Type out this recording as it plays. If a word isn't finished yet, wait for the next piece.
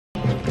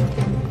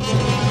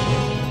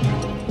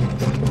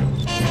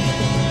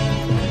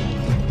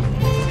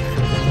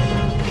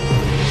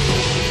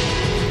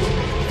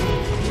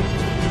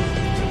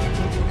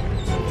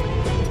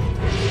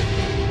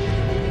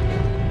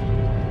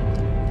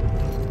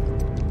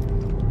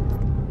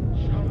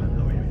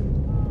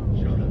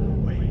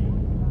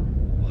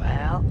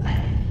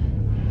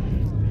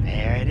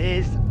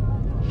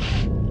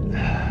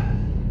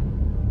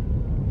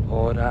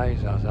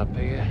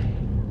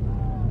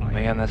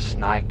the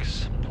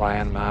snakes,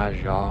 playing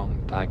mahjong,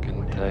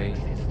 taking tea,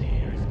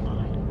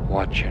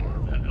 watching,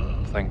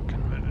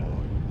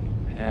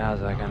 thinking.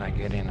 How's they gonna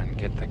get in and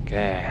get the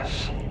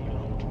gas?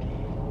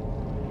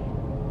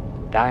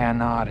 Day and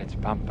night it's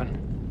pumping.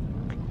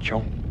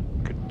 Ka-chunk,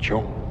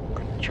 ka-chunk,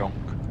 ka-chunk.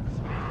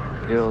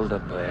 Hill to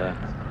burn.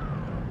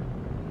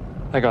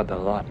 They got the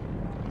lot.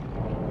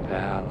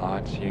 Power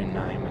lights, you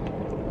name it.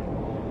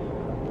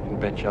 You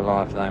bet your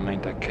life they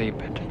mean to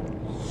keep it.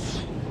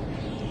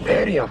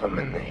 30 of them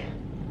in there.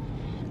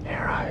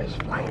 Arrows,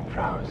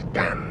 flamethrowers,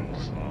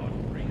 guns.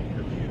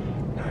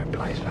 No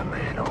place for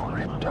man or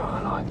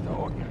reptile, I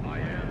thought.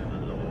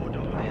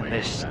 Then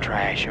this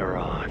trash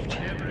arrived.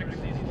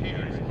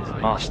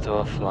 This moss to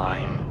a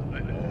flame.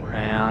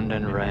 Round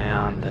and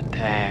round,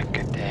 attack,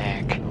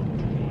 attack.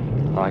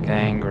 Like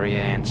angry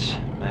ants,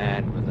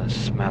 mad with the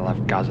smell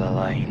of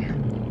gasoline.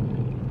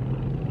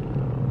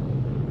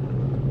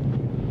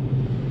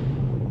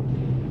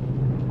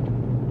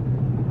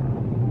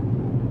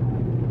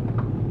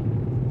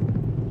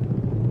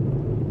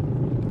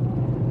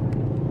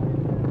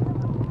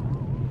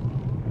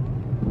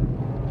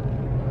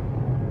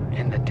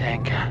 In the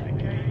tanker.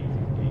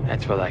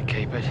 That's where they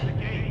keep it.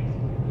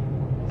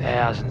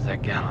 Thousands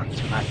of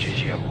gallons, much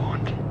as you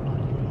want.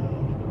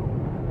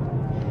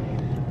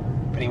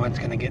 If anyone's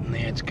gonna get in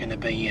there, it's gonna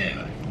be you.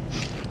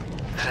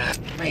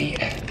 Me.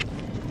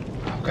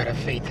 I've gotta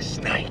feed the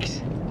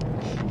snakes.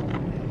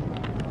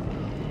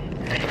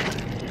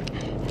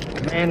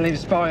 The man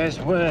lives by his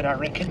word, I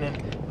reckon,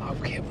 and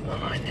I've kept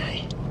mine,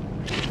 eh?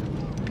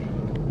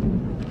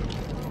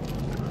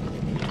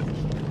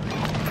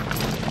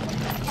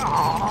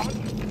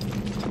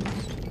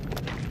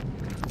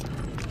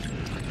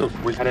 Look,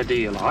 we had a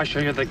deal. I show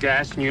you the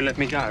gas and you let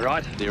me go,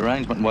 right? The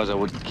arrangement was I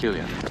wouldn't kill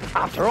you.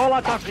 After all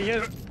I done for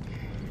you.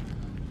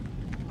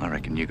 I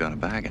reckon you got a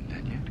bargain,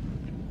 didn't you?